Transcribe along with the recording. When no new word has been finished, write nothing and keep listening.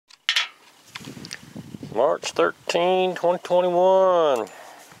March 13, 2021.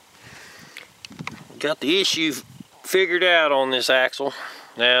 Got the issue figured out on this axle.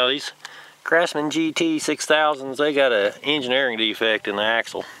 Now these Craftsman GT 6000s, they got an engineering defect in the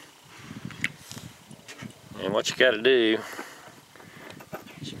axle. And what you got to do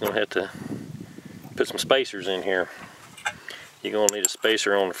is you're going to have to put some spacers in here. You're going to need a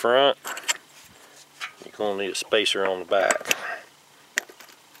spacer on the front. You're going to need a spacer on the back.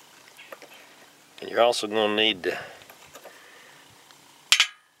 And you're also going to need to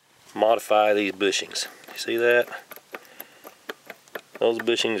modify these bushings. You see that? Those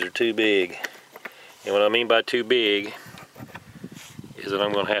bushings are too big. And what I mean by too big is that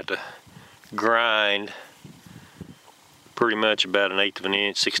I'm going to have to grind pretty much about 1/8 of an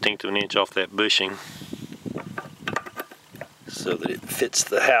inch, 1/16 of an inch off that bushing so that it fits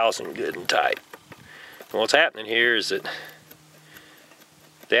the housing good and tight. And what's happening here is that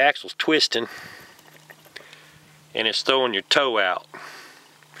the axle's twisting and it's throwing your toe out.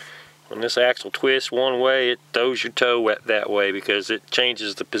 When this axle twists one way, it throws your toe that way because it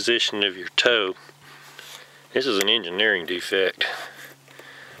changes the position of your toe. This is an engineering defect.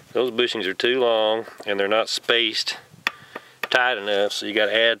 Those bushings are too long and they're not spaced tight enough, so you got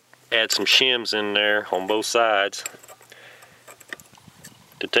to add some shims in there on both sides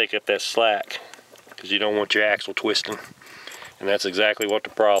to take up that slack, because you don't want your axle twisting. And that's exactly what the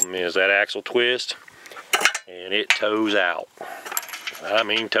problem is. That axle twists and it toes out. I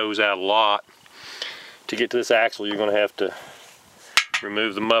mean toes out a lot. To get to this axle, you're going to have to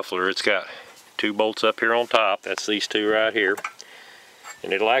remove the muffler. It's got 2 bolts up here on top. That's these 2 right here.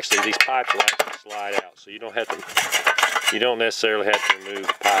 And it'll actually, these pipes will actually slide out, so you don't necessarily have to remove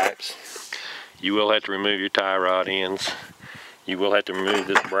the pipes. You will have to remove your tie rod ends. You will have to remove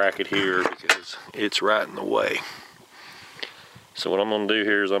this bracket here because it's right in the way. So what I'm going to do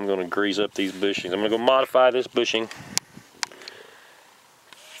here is I'm going to grease up these bushings. I'm going to go modify this bushing,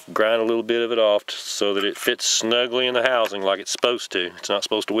 grind a little bit of it off so that it fits snugly in the housing like it's supposed to. It's not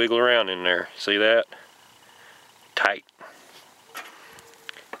supposed to wiggle around in there. See that? Tight.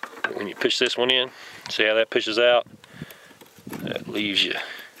 When you push this one in, see how that pushes out? That leaves you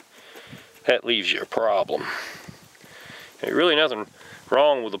a problem. There's really nothing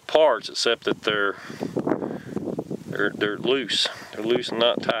wrong with the parts except that they're loose. They're loose and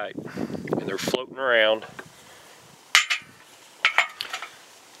not tight, and they're floating around.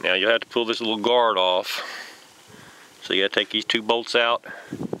 Now you'll have to pull this little guard off. So you got to take these 2 bolts out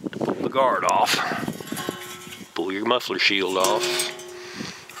to pull the guard off. Pull your muffler shield off.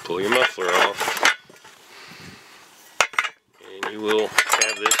 Pull your muffler off. And you will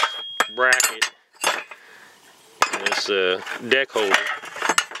have this bracket and this deck holder.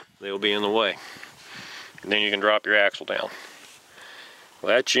 They'll be in the way. And then you can drop your axle down.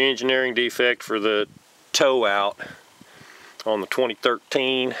 Well, that's your engineering defect for the toe out on the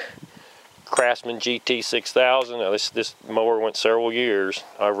 2013 Craftsman GT 6000. Now this mower went several years.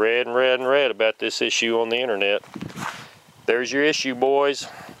 I read and read and read about this issue on the internet. There's your issue, boys.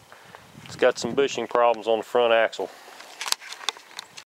 It's got some bushing problems on the front axle.